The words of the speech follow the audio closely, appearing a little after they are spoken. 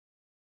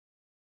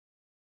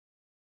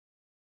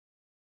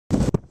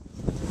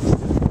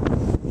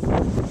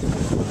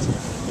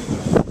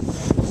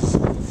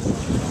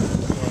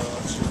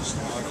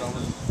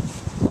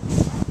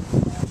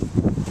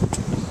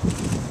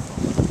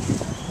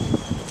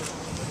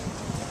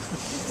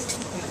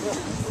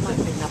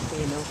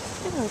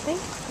Dorothy.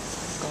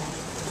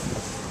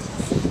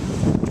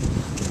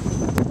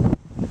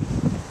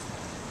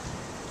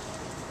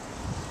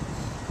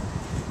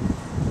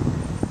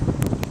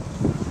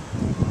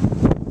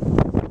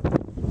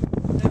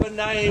 Whatever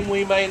name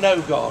we may know,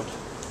 God,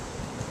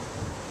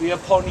 be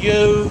upon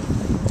you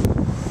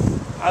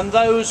and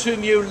those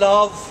whom you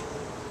love,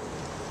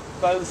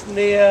 both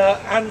near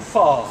and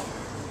far,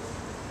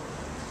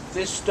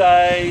 this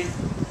day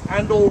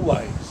and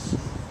always.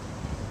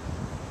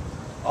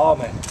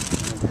 Amen.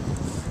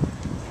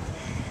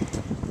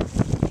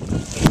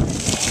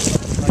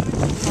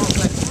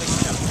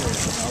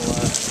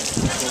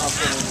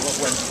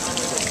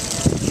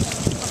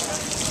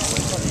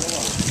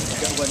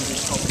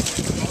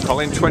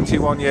 Colin,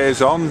 21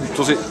 years on,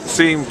 does it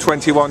seem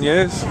 21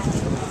 years?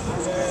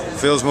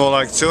 Feels more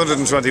like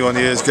 221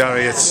 years,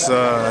 Gary. It's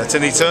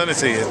an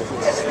eternity.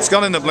 It's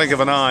gone in the blink of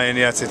an eye, and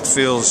yet it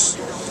feels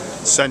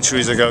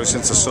centuries ago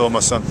since I saw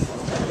my son.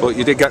 But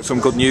you did get some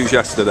good news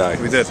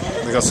yesterday. We did.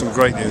 We got some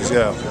great news,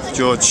 yeah.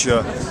 George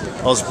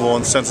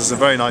Osborne sent us a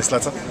very nice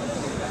letter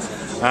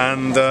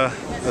and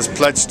has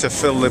pledged to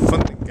fill the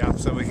funding gap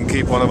so we can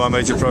keep one of our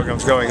major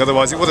programmes going.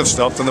 Otherwise it would have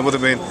stopped, and there would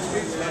have been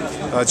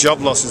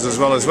job losses as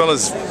well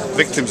as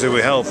victims who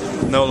we help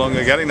no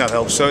longer getting that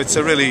help. So it's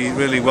a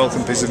really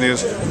welcome piece of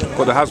news.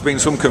 But there has been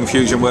some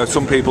confusion where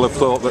some people have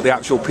thought that the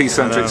actual Peace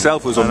Centre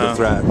itself was under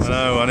threat. I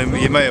know, and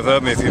you may have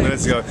heard me a few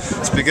minutes ago.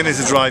 It's beginning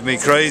to drive me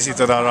crazy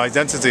that our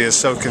identity is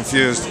so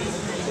confused.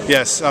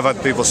 Yes, I've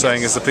had people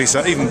saying, is the Peace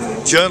Centre, even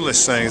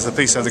journalists saying, is the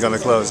Peace Centre going to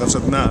close? I've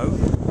said, no,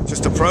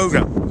 just a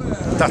programme.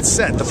 That's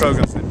said, the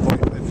programme's an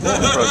important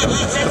programme.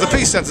 But the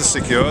Peace Centre's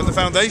secure and the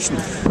foundation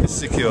is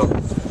secure.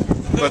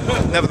 But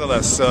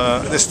nevertheless,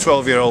 this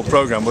 12-year-old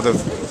programme would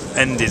have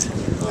ended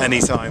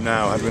any time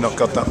now had we not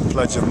got that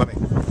pledge of money.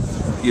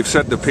 You've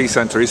said the Peace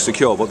Centre is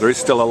secure, but there is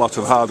still a lot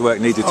of hard work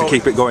needed to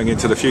keep it going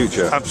into the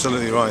future.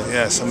 Absolutely right,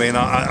 yes. I mean,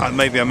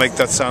 maybe I make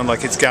that sound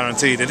like it's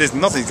guaranteed. It is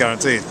nothing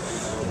guaranteed,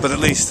 but at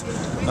least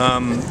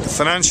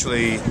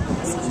financially,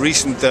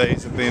 recent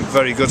days have been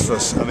very good for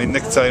us. I mean,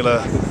 Nick Taylor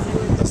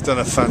has done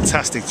a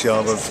fantastic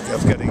job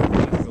of getting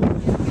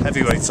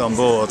heavyweights on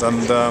board,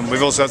 and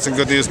we've also had some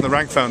good news from the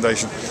Rank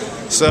Foundation.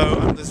 So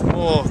there's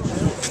more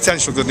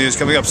potential good news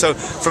coming up. So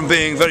from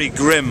being very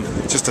grim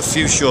just a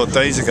few short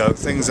days ago,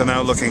 things are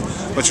now looking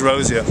much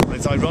rosier. And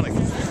it's ironic.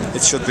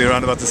 It should be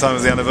around about the time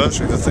of the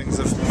anniversary that things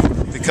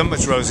have become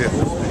much rosier.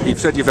 You've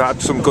said you've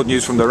had some good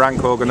news from the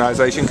Rank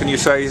organisation. Can you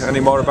say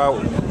any more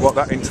about what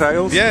that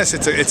entails? Yes,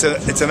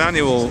 it's an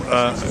annual.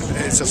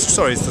 It's a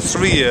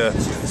 3-year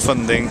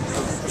funding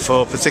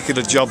for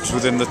particular jobs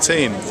within the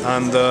team,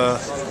 and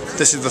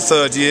this is the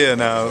third year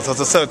now,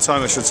 the third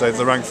time I should say,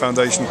 the Rank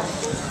Foundation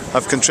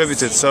have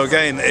contributed. So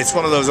again, it's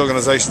one of those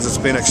organisations that's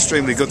been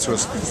extremely good to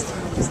us.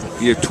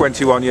 You're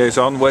 21 years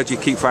on, where do you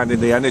keep finding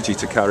the energy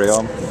to carry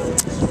on?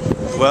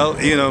 Well,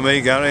 you know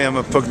me, Gary, I'm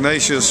a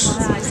pugnacious,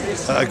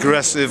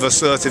 aggressive,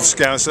 assertive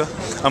scouser,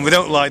 and we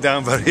don't lie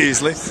down very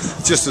easily,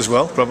 just as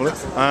well, probably.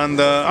 And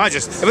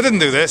if I didn't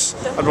do this,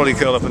 I'd probably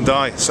curl up and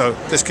die, so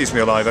this keeps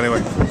me alive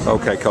anyway.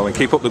 OK, Colin,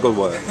 keep up the good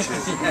work.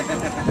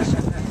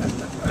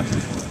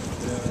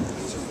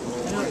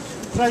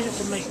 Pleasure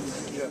to meet you.